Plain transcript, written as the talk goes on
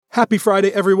Happy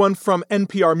Friday, everyone, from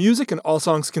NPR Music and All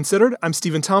Songs Considered. I'm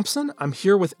Stephen Thompson. I'm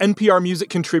here with NPR Music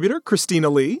contributor Christina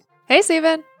Lee. Hey,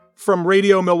 Stephen. From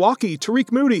Radio Milwaukee,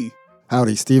 Tariq Moody.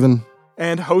 Howdy, Stephen.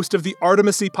 And host of the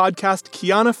Artemisy podcast,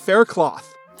 Kiana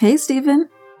Faircloth. Hey, Stephen.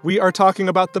 We are talking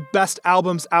about the best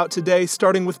albums out today,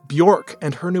 starting with Bjork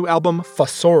and her new album,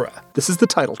 Fossora. This is the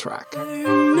title track.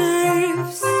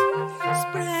 Nerves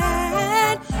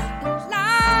spread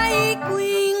like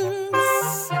wings.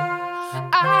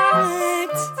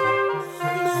 Act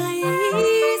mycelium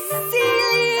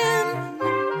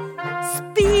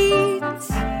speeds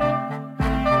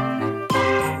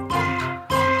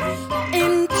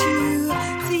into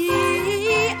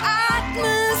the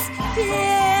atmosphere.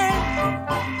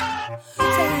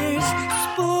 There's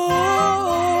spores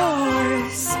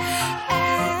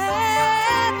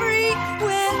everywhere.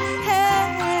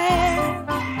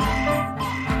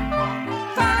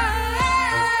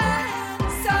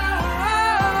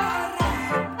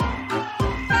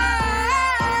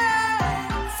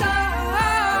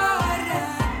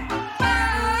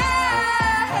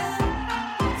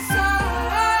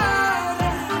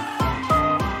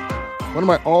 One of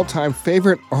my all-time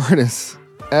favorite artists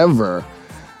ever,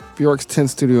 Bjork's 10th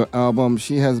studio album.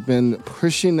 She has been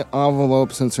pushing the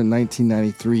envelope since her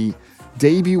 1993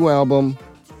 debut album,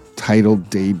 titled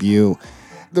Debut.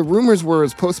 The rumors were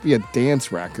it's supposed to be a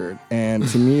dance record, and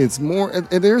to me it's more,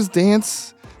 there's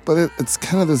dance, but it's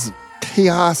kind of this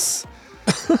chaos,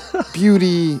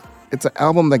 beauty. It's an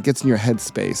album that gets in your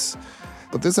headspace.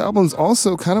 But this album's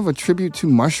also kind of a tribute to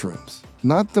mushrooms.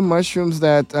 Not the mushrooms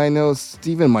that I know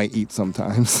Steven might eat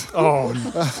sometimes. Oh,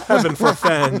 heaven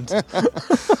forfend.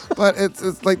 But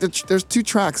it's like there's two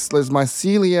tracks. There's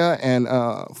Mycelia and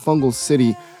Fungal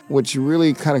City, which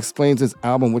really kind of explains this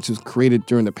album, which was created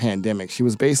during the pandemic. She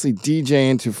was basically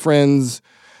DJing to friends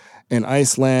in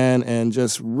Iceland and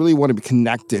just really wanted to be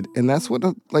connected. And that's what,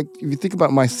 like, if you think about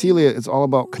Mycelia, it's all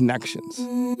about connections.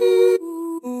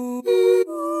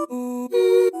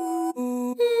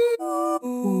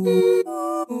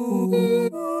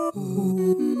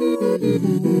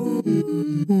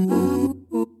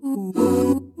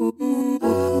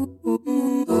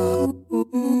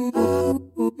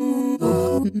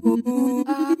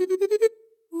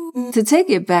 To take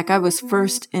it back, I was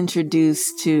first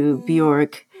introduced to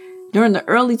Bjork during the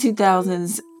early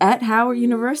 2000s at Howard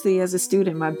University as a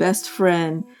student. My best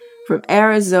friend from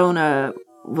Arizona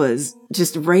was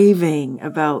just raving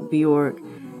about Bjork.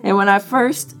 And when I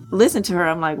first listened to her,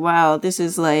 I'm like, wow, this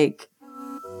is like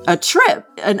a trip,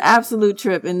 an absolute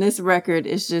trip. And this record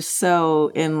is just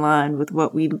so in line with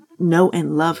what we know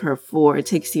and love her for. It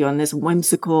takes you on this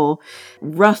whimsical,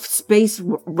 rough space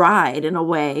ride in a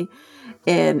way.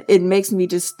 And it makes me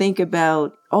just think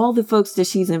about all the folks that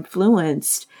she's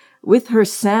influenced with her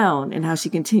sound and how she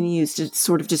continues to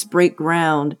sort of just break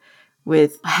ground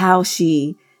with how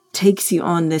she takes you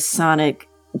on this sonic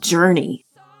journey.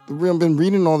 I've been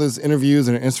reading all these interviews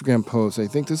and Instagram posts. I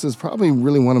think this is probably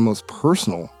really one of the most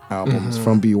personal albums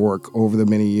from Bjork over the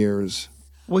many years.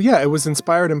 Well, yeah, it was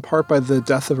inspired in part by the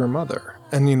death of her mother.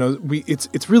 And, you know,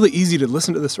 it's really easy to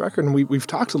listen to this record, and we've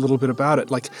talked a little bit about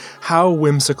it, like how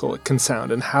whimsical it can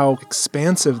sound and how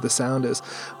expansive the sound is.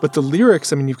 But the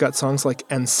lyrics, I mean, you've got songs like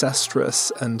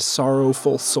Ancestress and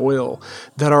Sorrowful Soil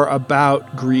that are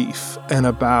about grief and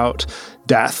about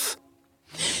death.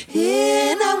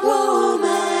 In a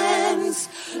woman's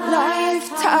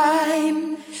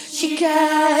lifetime, she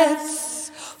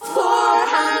gets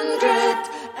 400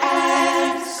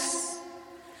 eggs,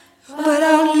 but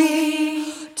only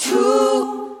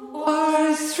 2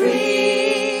 or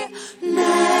 3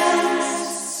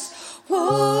 nests.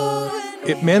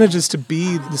 It manages to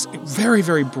be this very,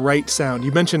 very bright sound.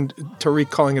 You mentioned Tariq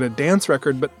calling it a dance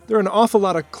record, but there are an awful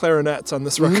lot of clarinets on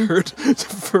this record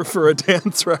for a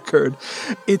dance record.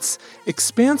 It's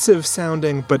expansive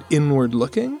sounding, but inward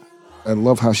looking. I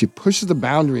love how she pushes the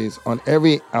boundaries on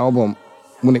every album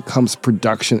when it comes to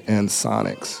production and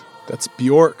sonics. That's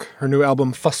Bjork. Her new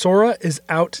album, Fossora, is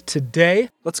out today.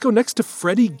 Let's go next to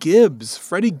Freddie Gibbs.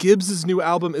 Freddie Gibbs' new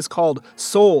album is called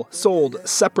Soul, Sold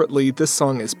Separately. This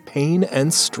song is Pain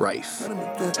and Strife.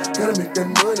 Gotta make that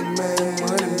money, man.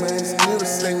 Money, man. Still the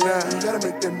same now. Gotta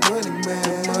make that money,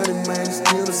 man. Money, man.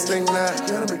 Still the same now.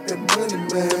 Gotta make that money,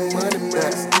 man. Money,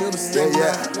 man. Still the say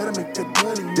yeah. Gotta make that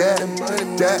money,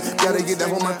 gotta get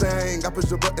that on my thing. I push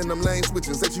the button, I'm lane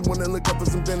switching. Say she wanna look up for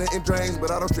some dinner and drains,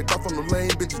 but I don't trick off on the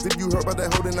lame bitches. If you heard about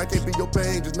that hoe, then I can't be your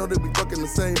pain. Just know that we fucking the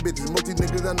same bitches. Most these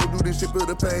niggas I know do this shit for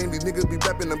the pain. These niggas be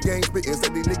rapping, I'm gang spitting. Say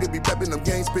these niggas be rapping, I'm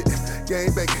gang spitting.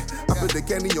 Gang bacon. I put the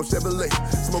candy on Chevrolet.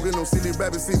 Smoking on city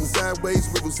rabbit, sitting sideways,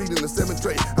 swivel seat in the 7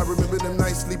 tray. I remember them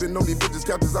nights sleeping on these bitches'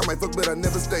 couches. I might fuck, but I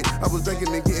never stay. I was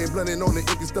drinking and getting blunted on the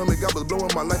empty stomach. I was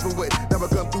blowing my life away. Never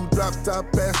come through drop top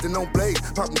fast and on blade.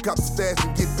 Popping cops fast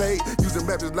and get paid. Using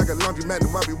rappers like a laundromat,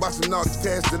 and I be watching all the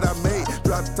cash that I made.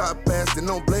 Drop top fast and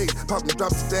on blade. Popping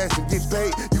drop stash and get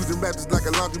paid. Using rappers like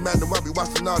a laundromat, and I be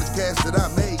watching all the cash that I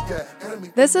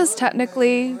made. This is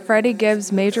technically Freddie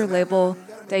Gibbs' major label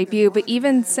debut, but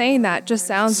even saying that just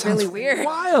sounds really weird.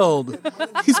 Wild.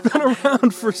 He's been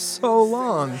around for so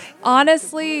long.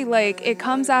 Honestly, like, it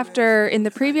comes after, in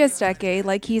the previous decade,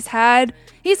 like, he's had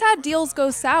deals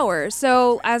go sour.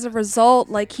 So as a result,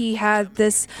 like, he had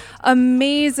this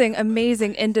amazing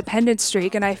independent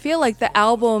streak, and I feel like the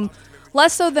album,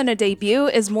 less so than a debut,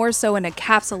 is more so an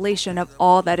encapsulation of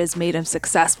all that has made him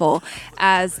successful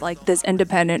as, like, this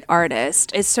independent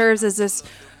artist. It serves as this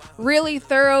really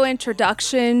thorough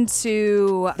introduction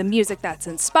to the music that's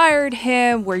inspired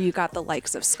him, where you got the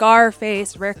likes of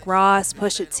Scarface, Rick Ross,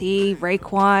 Pusha T,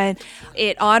 Raekwon.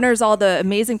 It honors all the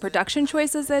amazing production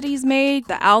choices that he's made.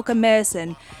 The Alchemist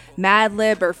and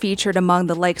Madlib are featured among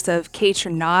the likes of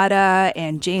Kaytranada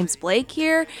and James Blake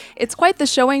here. It's quite the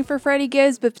showing for Freddie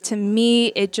Gibbs, but to me,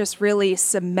 it just really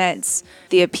cements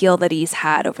the appeal that he's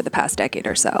had over the past decade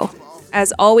or so.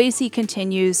 As always, he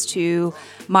continues to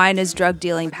mine his drug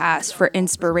dealing past for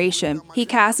inspiration. He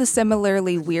casts a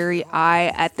similarly weary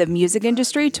eye at the music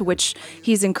industry, to which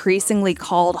he's increasingly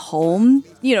called home.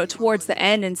 You know, towards the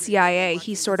end in CIA,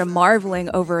 he's sort of marveling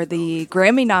over the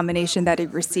Grammy nomination that he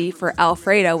received for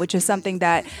Alfredo, which is something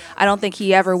that I don't think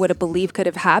he ever would have believed could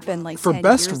have happened like for 10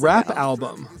 best years rap ago.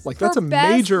 album. Like, that's a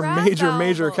major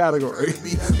category.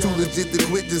 Too legit to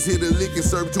quit, just hit a lick and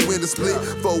serve 2 in the split.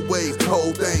 4 ways,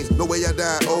 whole things. No way I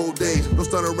die old days. Don't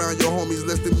stun around your homies,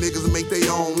 let them niggas make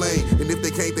their own lane. And if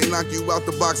they can't, they knock you out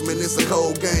the box, man, it's a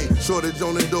cold game. Shortage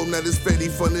on the dope, now this Fetty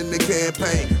funding the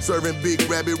campaign. Serving big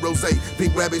rabbit rosé,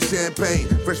 pink rabbit champagne.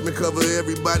 Freshman cover,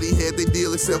 everybody had their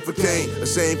deal except for Kane. A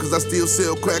shame, cause I still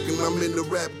sell crack and I'm in the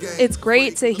rap game. It's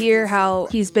great to hear how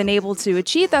he's been able to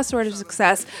achieve that sort of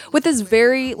success with this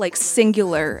very, like,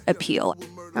 singular appeal.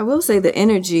 I will say the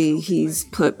energy he's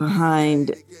put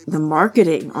behind the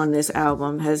marketing on this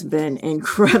album has been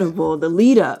incredible. The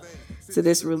lead up to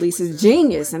this release is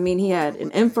genius. I mean, he had an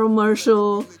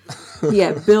infomercial. He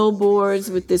had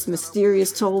billboards with this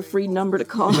mysterious toll-free number to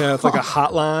call. Yeah, it's like a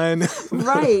hotline.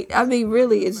 Right. I mean,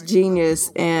 really, it's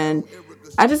genius. And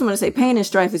I just want to say Pain and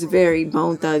Strife is very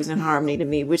Bone Thugs and Harmony to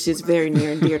me, which is very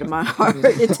near and dear to my heart.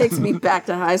 It takes me back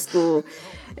to high school.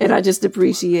 And I just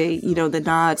appreciate, you know, the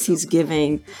nods he's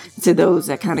giving to those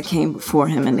that kind of came before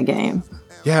him in the game.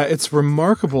 Yeah, it's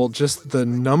remarkable just the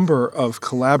number of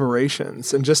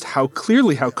collaborations and just how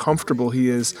comfortable he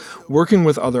is working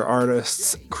with other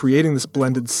artists, creating this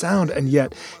blended sound, and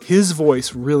yet his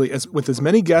voice really, with as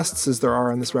many guests as there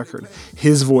are on this record,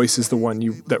 his voice is the one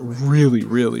that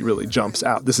really jumps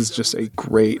out. This is just a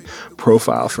great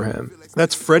profile for him.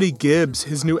 That's Freddie Gibbs.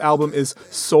 His new album is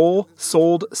Soul,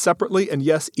 sold separately, and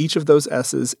yes, each of those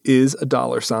S's is a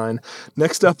 $.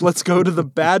 Next up, let's go to The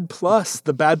Bad Plus.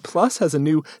 The Bad Plus has a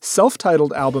new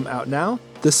self-titled album out now.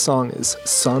 This song is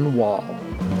Sun Wall.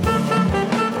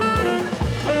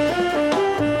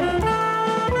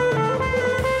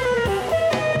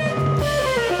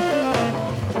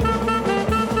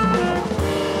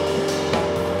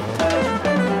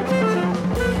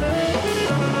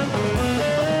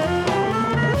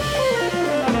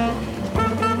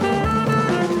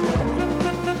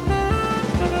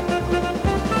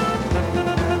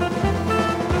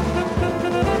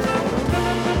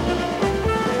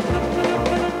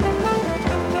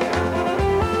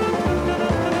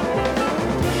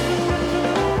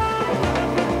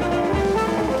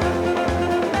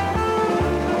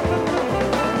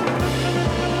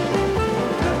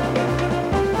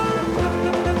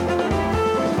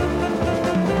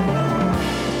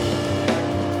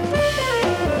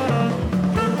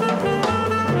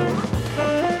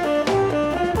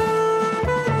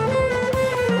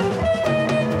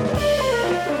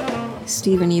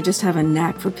 Stephen, you just have a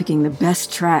knack for picking the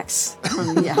best tracks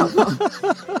from the album.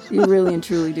 You really and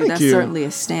truly do. That's certainly a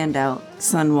standout,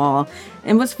 Sunwall.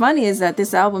 And what's funny is that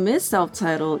this album is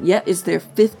self-titled, yet it's their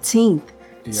 15th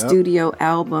studio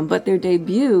album. But their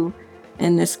debut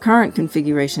in this current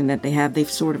configuration that they have, they've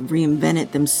sort of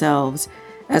reinvented themselves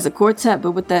as a quartet,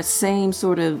 but with that same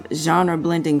sort of genre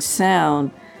blending sound,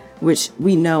 which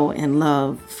we know and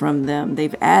love from them.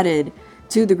 They've added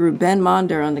to the group Ben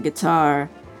Monder on the guitar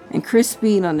and Chris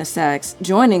Speed on the sax,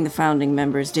 joining the founding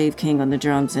members, Dave King on the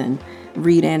drums and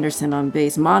Reed Anderson on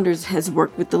bass. Monders has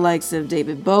worked with the likes of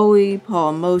David Bowie,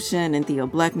 Paul Motion, and Theo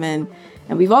Bleckman.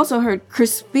 And we've also heard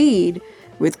Chris Speed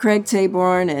with Craig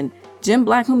Taborn and Jim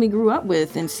Black, whom he grew up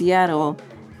with in Seattle.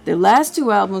 Their last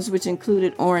two albums, which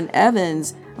included Orrin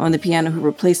Evans on the piano, who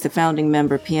replaced the founding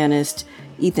member pianist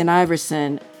Ethan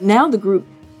Iverson. Now the group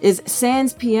is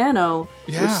sans piano,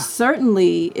 which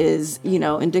certainly is,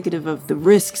 indicative of the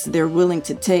risks they're willing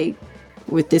to take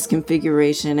with this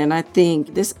configuration. And I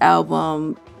think this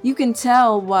album, you can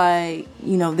tell why,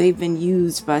 they've been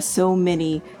used by so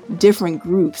many different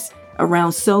groups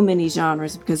around so many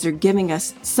genres, because they're giving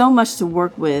us so much to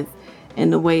work with in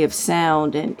the way of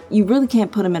sound, and you really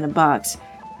can't put them in a box.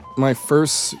 My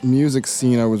first music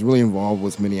scene I was really involved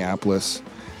was Minneapolis,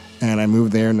 and I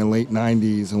moved there in the late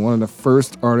 90s, and one of the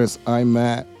first artists I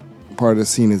met part of the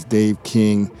scene is Dave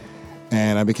King,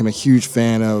 and I became a huge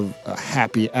fan of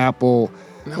Happy Apple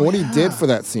and what he did for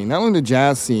that scene, not only the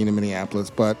jazz scene in Minneapolis,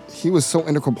 but he was so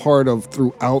integral part of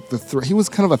throughout he was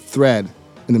kind of a thread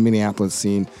in the Minneapolis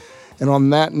scene. And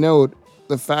on that note,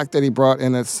 the fact that he brought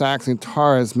in a sax and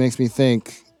guitarist makes me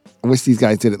think, I wish these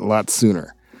guys did it a lot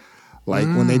sooner. Like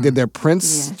when they did their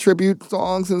Prince tribute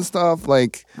songs and stuff,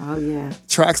 like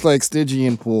tracks like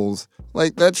Stygian Pools.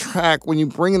 Like that track, when you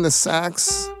bring in the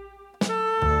sax,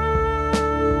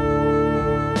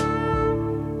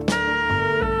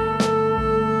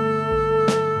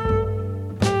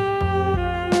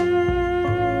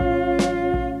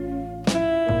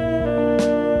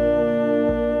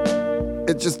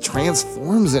 it just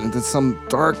transforms it into some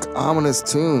dark, ominous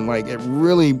tune. Like it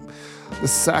really, the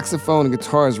saxophone and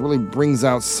guitars really brings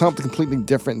out something completely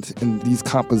different in these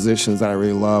compositions that I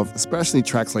really love, especially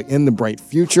tracks like In the Bright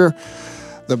Future.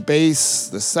 The bass,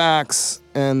 the sax,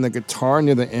 and the guitar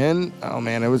near the end. Oh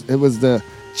man, it was the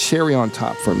cherry on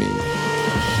top for me.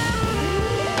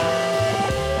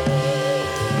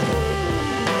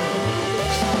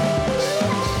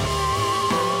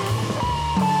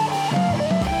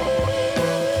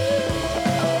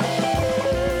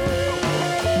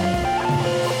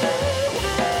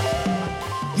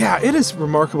 Yeah, it is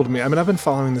remarkable to me. I mean, I've been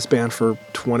following this band for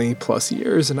 20 plus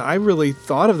years, and I really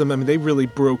thought of them. I mean, they really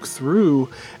broke through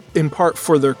in part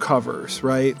for their covers,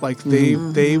 right? Like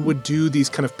they would do these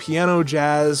kind of piano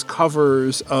jazz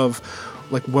covers of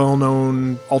like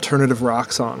well-known alternative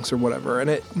rock songs or whatever.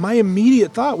 And my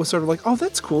immediate thought was sort of like, oh,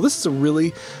 that's cool. This is a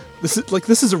really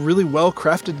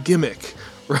well-crafted gimmick.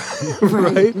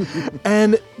 Right?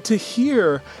 And to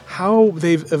hear how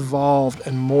they've evolved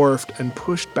and morphed and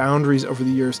pushed boundaries over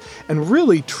the years and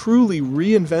really truly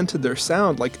reinvented their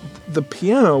sound. Like the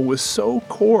piano was so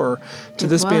core to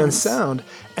this band's sound.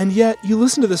 And yet you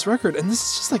listen to this record and this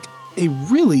is just like a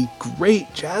really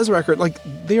great jazz record. Like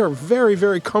they are very,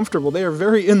 very comfortable. They are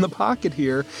very in the pocket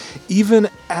here, even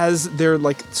as they're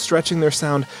like stretching their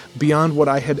sound beyond what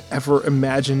I had ever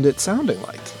imagined it sounding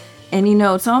like. And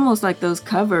it's almost like those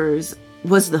covers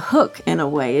was the hook in a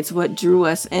way. It's what drew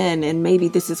us in, and maybe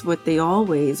this is what they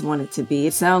always wanted to be.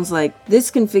 It sounds like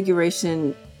this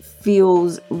configuration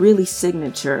feels really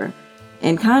signature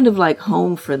and kind of like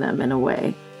home for them in a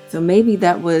way. So maybe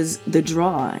that was the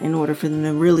draw in order for them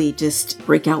to really just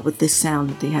break out with this sound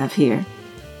that they have here.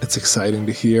 It's exciting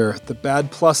to hear. The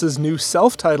Bad Plus's new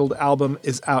self-titled album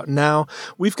is out now.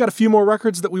 We've got a few more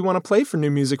records that we want to play for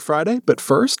New Music Friday, but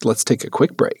first, let's take a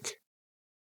quick break.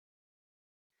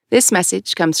 This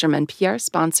message comes from NPR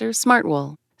sponsor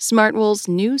Smartwool. Smartwool's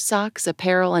new socks,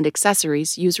 apparel, and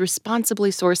accessories use responsibly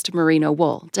sourced merino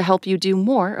wool to help you do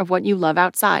more of what you love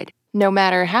outside. No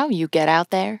matter how you get out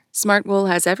there, Smartwool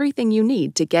has everything you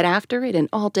need to get after it in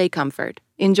all-day comfort.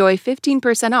 Enjoy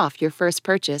 15% off your first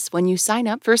purchase when you sign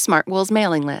up for Smartwool's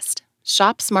mailing list.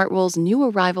 Shop Smartwool's new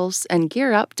arrivals and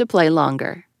gear up to play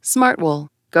longer. Smartwool.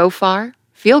 Go far.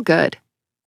 Feel good.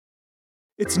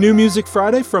 It's New Music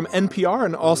Friday from NPR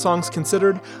and All Songs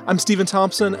Considered. I'm Stephen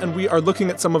Thompson, and we are looking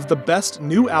at some of the best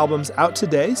new albums out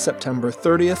today, September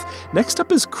 30th. Next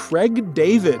up is Craig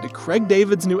David. Craig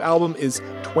David's new album is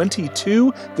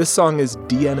 22. This song is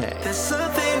DNA. There's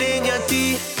something in your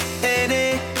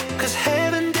DNA, 'cause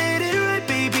heaven did it right,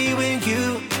 baby, when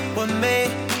you were made.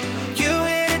 You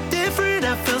hit it different,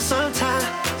 I feel some time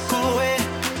away.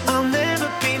 I'll never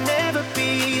be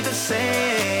the same.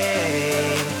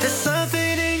 There's something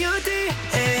in your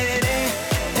DNA,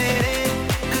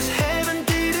 'cause heaven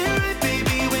did it right,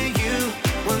 baby, when you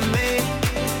were made.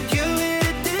 You hit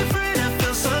it different, I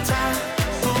feel some time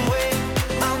away.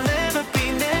 I'll never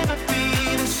be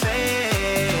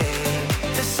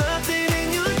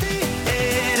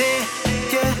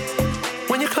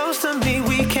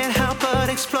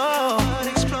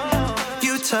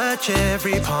touch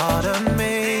every part of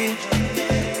me.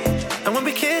 And when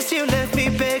we kissed, you left me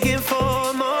begging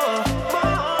for more.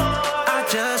 I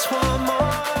just want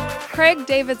more. Craig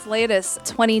David's latest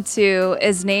 22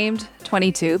 is named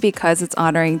 22 because it's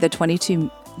honoring the 22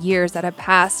 years that have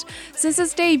passed since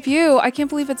his debut. I can't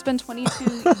believe it's been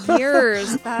 22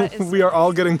 years. That is We are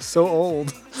all getting so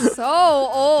old. so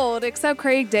old, except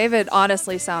Craig David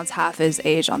honestly sounds half his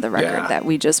age on the record that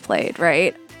we just played,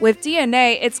 right? With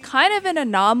DNA, it's kind of an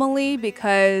anomaly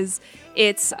because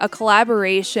it's a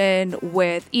collaboration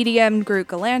with EDM group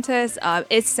Galantis.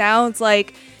 It sounds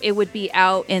like it would be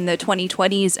out in the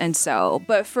 2020s and so,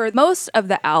 but for most of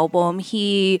the album,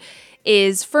 he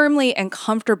is firmly and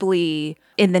comfortably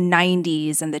in the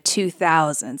 90s and the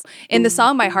 2000s. In the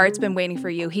song My Heart's Been Waiting for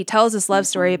You, he tells this love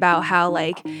story about how,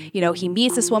 like, you know, he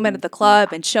meets this woman at the club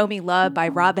and Show Me Love by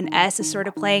Robin S. is sort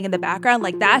of playing in the background.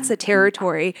 Like, that's a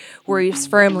territory where he's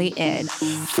firmly in.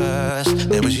 First,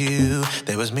 there was you,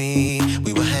 there was me.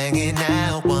 We were hanging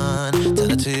out 1 till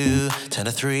the 2, till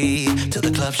the 3, till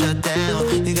the club shut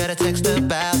down. You got a text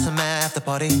about some after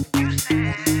party.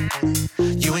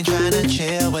 You ain't trying to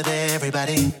chill with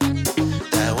everybody.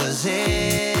 That was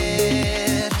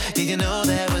it. You know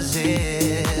that was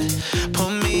it. Pull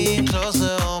me in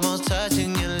closer, almost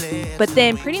touching your lips. But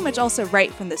then pretty much also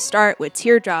right from the start with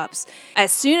Teardrops,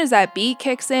 as soon as that beat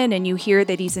kicks in and you hear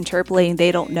that he's interpolating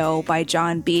They Don't Know by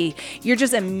John B., you're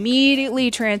just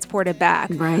immediately transported back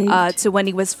to when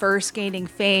he was first gaining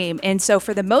fame. And so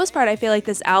for the most part, I feel like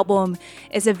this album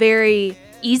is a very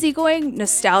easygoing,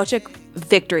 nostalgic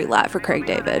victory lap for Craig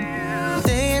David.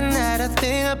 Day and night I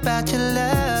think about your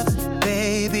love,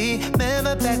 baby.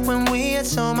 Remember back when we had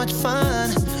so much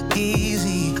fun.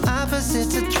 Easy,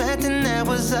 opposites attracting, that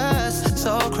was us.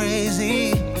 So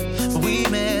crazy, we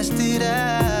messed it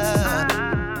up.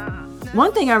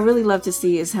 One thing I really love to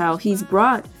see is how he's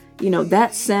brought, you know,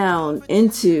 that sound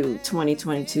into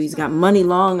 2022. He's got Money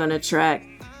Long on a track,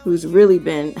 who's really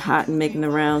been hot and making the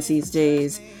rounds these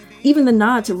days. Even the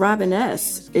nod to Robin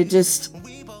S., it just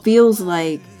feels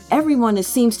like everyone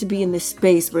seems to be in this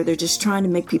space where they're just trying to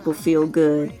make people feel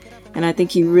good. And I think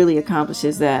he really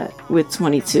accomplishes that with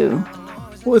 22.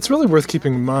 Well, it's really worth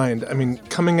keeping in mind. I mean,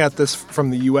 coming at this from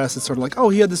the US, it's sort of like, oh,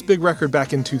 he had this big record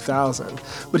back in 2000.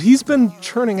 But he's been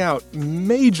churning out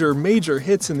major, major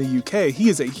hits in the UK. He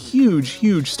is a huge,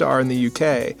 huge star in the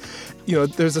UK. You know,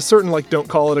 there's a certain, like, don't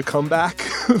call it a comeback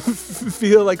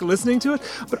feel like listening to it.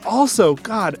 But also,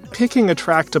 God, picking a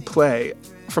track to play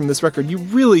from this record, you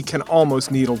really can almost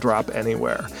needle drop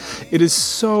anywhere. It is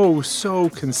so, so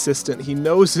consistent. He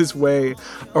knows his way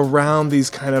around these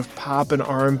kind of pop and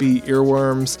R&B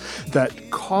earworms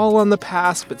that call on the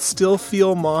past but still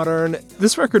feel modern.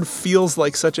 This record feels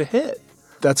like such a hit.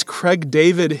 That's Craig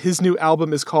David. His new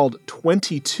album is called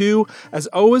 22. As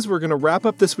always, we're going to wrap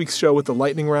up this week's show with the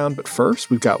lightning round, but first,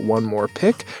 we've got one more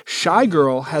pick. Shy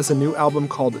Girl has a new album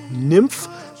called Nymph.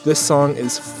 This song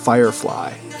is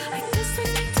Firefly.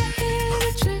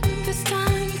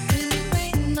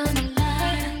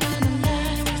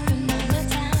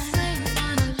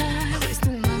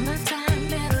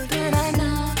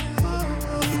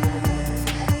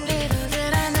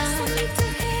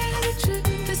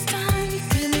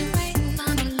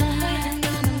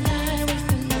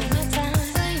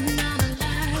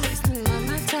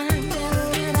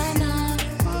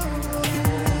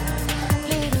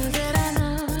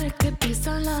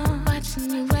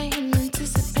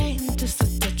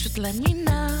 Let me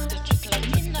know.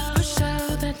 For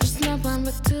sure that just no one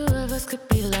but two of us could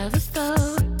be lovers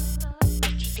though.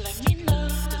 Just let me know.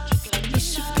 It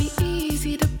should be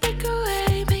easy to break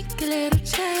away, make a little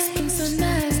change. It's been so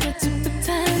nice not to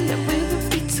pretend that we would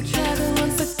be together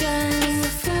once again. I'm a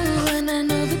fool and I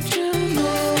know the truth.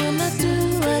 No, when I do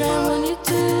what I want you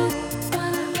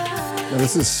to. Now,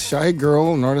 this is Shy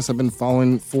Girl, an artist I've been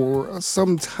following for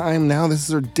some time now. This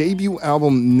is her debut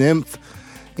album, Nymph.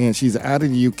 And she's out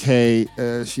of the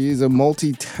UK. She's a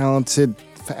multi-talented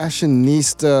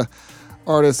fashionista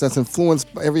artist that's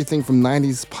influenced by everything from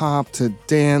 90s pop to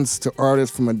dance to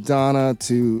artists from Madonna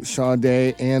to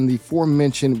Sade and the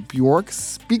aforementioned Bjork.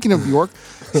 Speaking of Bjork,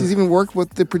 she's even worked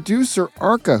with the producer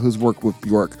Arca, who's worked with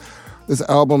Bjork. This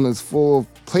album is full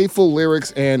of playful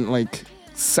lyrics and like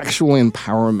sexual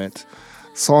empowerment.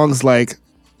 Songs like,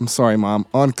 I'm sorry, Mom,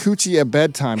 On Coochie at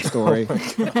Bedtime Story,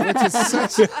 which is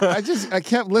such, I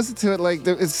can't listen to it. Like,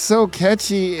 it's so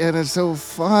catchy and it's so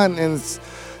fun. And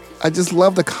I just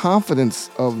love the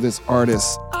confidence of this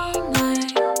artist. All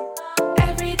night,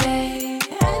 every day,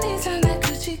 anytime that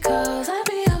coochie calls, I'll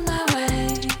be on my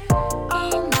way.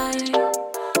 All night,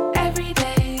 every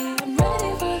day, I'm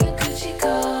ready for the coochie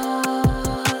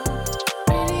call.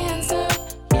 Pretty and so,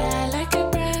 yeah.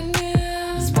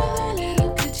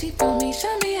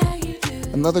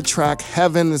 Another track,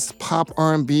 Heaven, is pop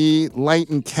R&B, light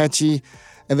and catchy.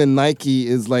 And then Nike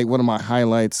is like one of my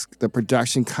highlights. The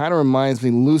production kind of reminds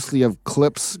me loosely of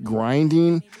Clip's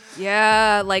Grinding.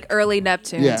 Yeah, like early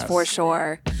Neptunes, Yes. for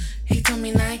sure. He told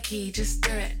me Nike, just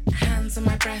do it. Hands on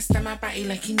my breast and my body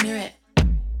like he knew it.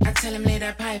 I tell him lay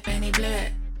that pipe and he blew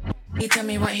it. He tell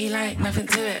me what he like, nothing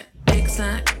to it. Big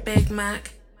Snack, Big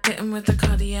Mac, hit him with the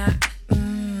cardiac.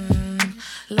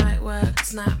 Light work,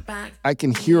 snap back. I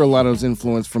can hear a lot of those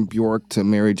influence from Bjork to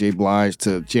Mary J. Blige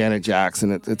to Janet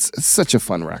Jackson. It's such a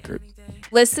fun record.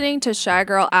 Listening to Shy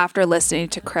Girl after listening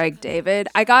to Craig David,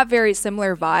 I got very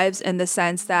similar vibes in the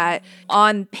sense that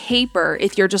on paper,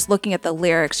 if you're just looking at the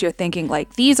lyrics, you're thinking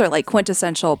like these are like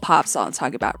quintessential pop songs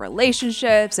talking about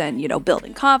relationships and, you know,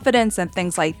 building confidence and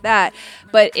things like that.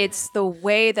 But it's the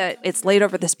way that it's laid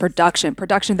over this production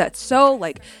that's so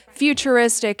like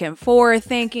futuristic and forward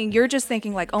thinking. You're just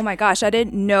thinking like, oh my gosh, I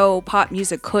didn't know pop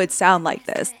music could sound like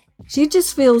this. She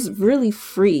just feels really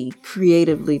free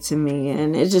creatively to me,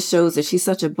 and it just shows that she's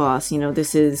such a boss. You know,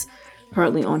 this is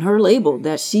partly on her label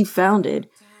that she founded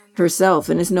herself,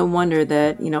 and it's no wonder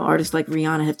that, you know, artists like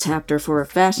Rihanna have tapped her for her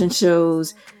fashion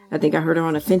shows. I think I heard her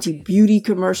on a Fenty Beauty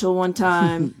commercial one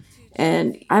time.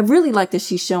 And I really like that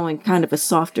she's showing kind of a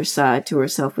softer side to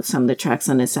herself with some of the tracks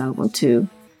on this album, too.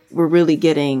 We're really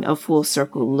getting a full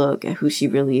circle look at who she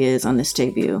really is on this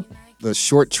debut. The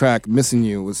short track, Missing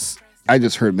You, was... I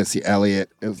just heard Missy Elliott.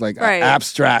 It was like an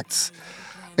abstract,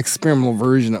 experimental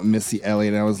version of Missy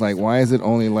Elliott. And I was like, why is it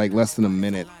only like less than a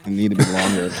minute? It need to be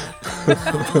longer.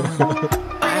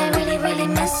 I really, really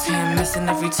miss him. Missing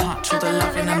every touch, all the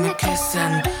loving and the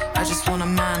kissing. I just want a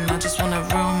man, I just want a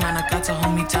real man. I got to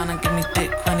hold me down and give me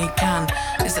dick when he can.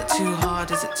 Is it too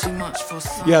hard? Is it too much for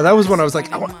some? Yeah, that was when I was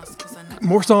like, I want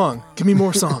more song. Give me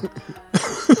more song.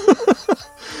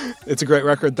 It's a great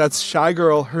record. That's Shy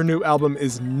Girl. Her new album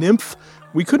is Nymph.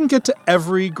 We couldn't get to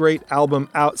every great album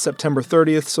out September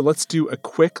 30th, so let's do a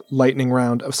quick lightning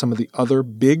round of some of the other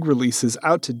big releases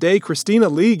out today. Christina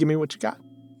Lee, give me what you got.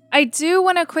 I do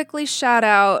want to quickly shout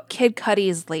out Kid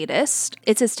Cudi's latest.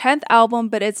 It's his 10th album,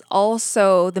 but it's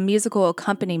also the musical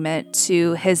accompaniment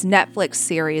to his Netflix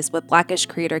series with Blackish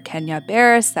creator Kenya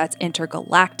Barris. That's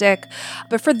Intergalactic.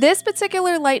 But for this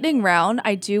particular lightning round,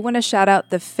 I do want to shout out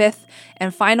the 5th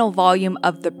and final volume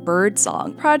of the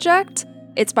Birdsong Project.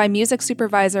 It's by music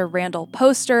supervisor Randall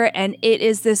Poster, and it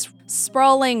is this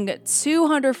sprawling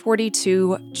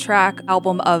 242-track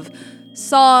album of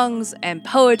songs and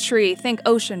poetry. Think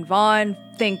Ocean Vuong,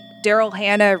 think Daryl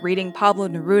Hannah reading Pablo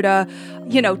Neruda,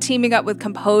 you know, teaming up with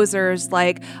composers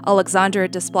like Alexandre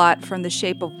Desplat from The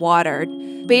Shape of Water.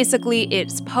 Basically,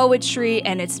 it's poetry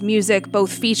and it's music,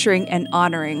 both featuring and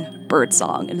honoring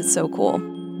birdsong, and it's so cool.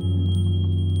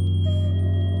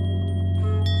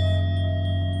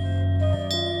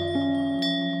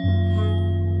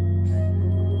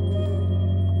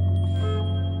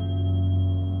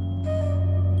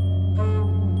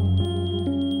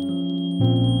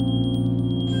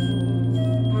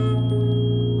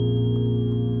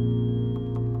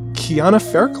 Kiana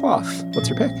Faircloth, what's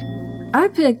your pick? I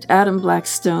picked Adam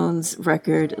Blackstone's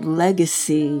record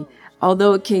Legacy.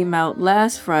 Although it came out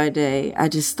last Friday, I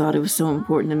just thought it was so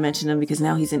important to mention him because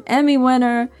now he's an Emmy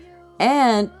winner.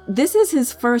 And this is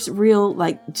his first real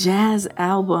jazz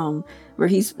album where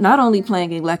he's not only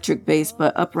playing electric bass,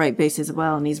 but upright bass as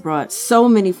well. And he's brought so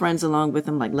many friends along with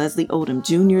him, like Leslie Odom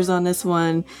Jr.'s on this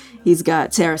one. He's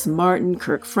got Terrace Martin,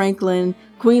 Kirk Franklin,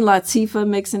 Queen Latifah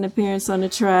makes an appearance on the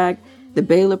track, The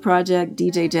Baylor Project,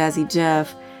 DJ Jazzy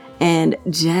Jeff, and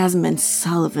Jasmine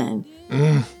Sullivan.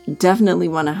 Definitely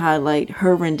want to highlight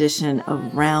her rendition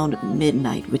of Round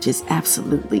Midnight, which is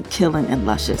absolutely killing and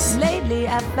luscious. Lately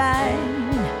I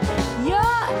find you're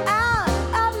out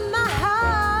of my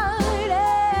heart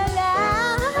and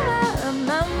out of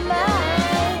my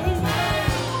mind.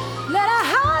 Let our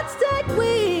hearts take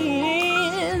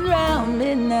wind round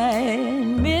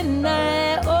midnight,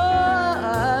 midnight.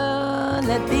 Oh,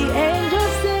 let the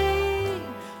angels sing.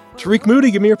 Tariq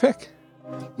Moody, give me your pick.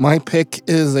 My pick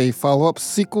is a follow-up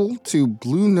sequel to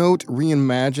Blue Note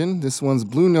Reimagined. This one's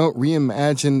Blue Note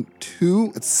Reimagined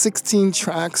 2. It's 16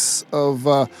 tracks of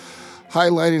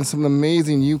highlighting some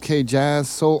amazing UK jazz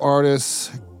soul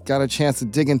artists. Got a chance to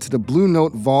dig into the Blue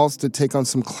Note vaults to take on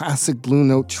some classic Blue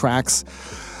Note tracks.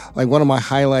 Like one of my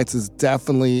highlights is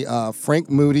definitely Frank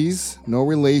Moody's No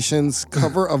Relations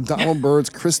cover of Donald Byrd's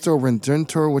Cristo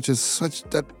Redentor, which is such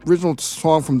that original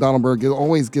song from Donald Byrd. It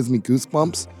always gives me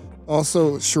goosebumps.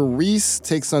 Also, Charisse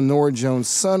takes on Norah Jones'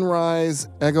 Sunrise.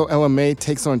 Ego LMA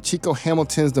takes on Chico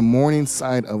Hamilton's The Morning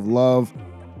Side of Love.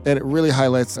 And it really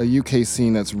highlights a UK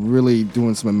scene that's really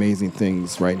doing some amazing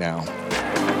things right now.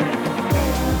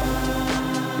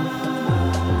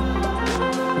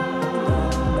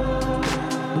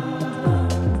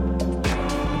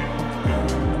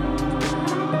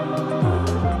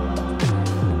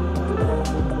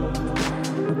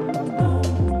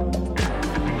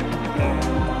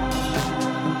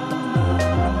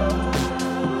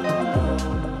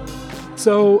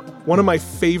 So, one of my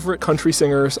favorite country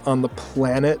singers on the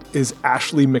planet is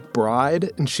Ashley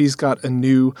McBryde, and she's got a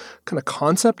new kind of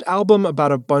concept album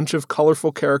about a bunch of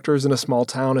colorful characters in a small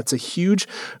town. It's a huge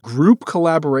group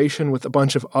collaboration with a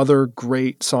bunch of other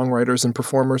great songwriters and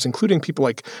performers, including people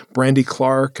like Brandy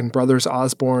Clark and Brothers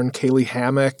Osborne, Kaylee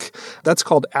Hammock. That's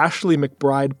called Ashley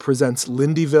McBryde Presents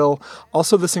Lindyville.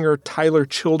 Also, the singer Tyler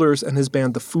Childers and his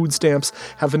band The Food Stamps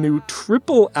have a new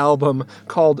triple album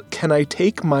called Can I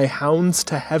Take My Hounds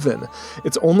to Heaven.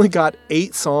 It's only got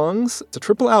 8 songs. It's a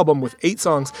triple album with 8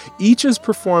 songs. Each is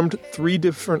performed 3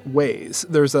 different ways.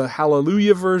 There's a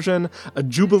Hallelujah version, a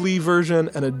Jubilee version,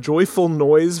 and a Joyful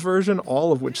Noise version,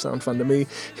 all of which sound fun to me.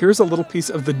 Here's a little piece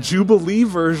of the Jubilee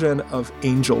version of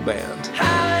Angel Band.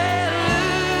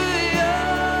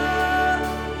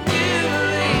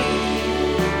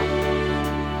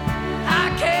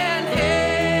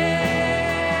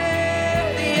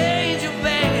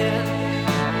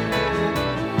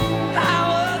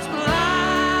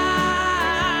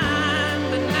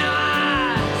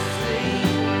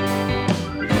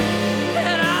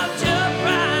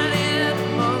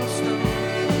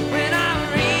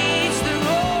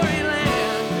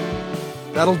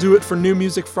 That'll do it for New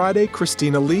Music Friday.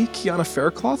 Christina Lee, Kiana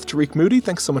Faircloth, Tariq Moody,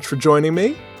 thanks so much for joining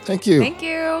me. Thank you. Thank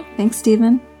you. Thanks,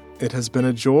 Stephen. It has been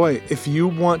a joy. If you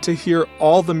want to hear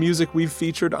all the music we've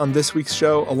featured on this week's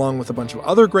show, along with a bunch of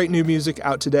other great new music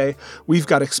out today, we've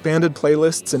got expanded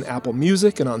playlists in Apple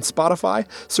Music and on Spotify.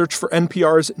 Search for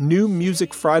NPR's New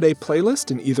Music Friday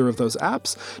playlist in either of those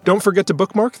apps. Don't forget to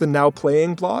bookmark the Now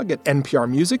Playing blog at NPR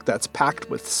Music. That's packed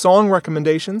with song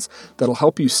recommendations that'll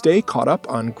help you stay caught up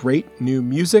on great new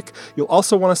music. You'll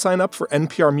also want to sign up for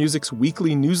NPR Music's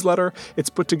weekly newsletter. It's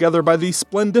put together by the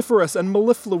splendiferous and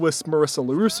mellifluous Marissa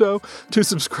LaRusso. To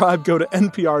subscribe, go to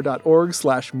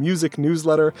npr.org/music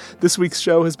newsletter. This week's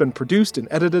show has been produced and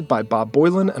edited by Bob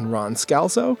Boylan and Ron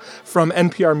Scalzo. From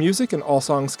NPR Music and All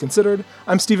Songs Considered,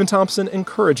 I'm Stephen Thompson,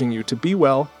 encouraging you to be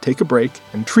well, take a break,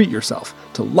 and treat yourself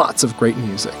to lots of great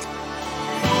music.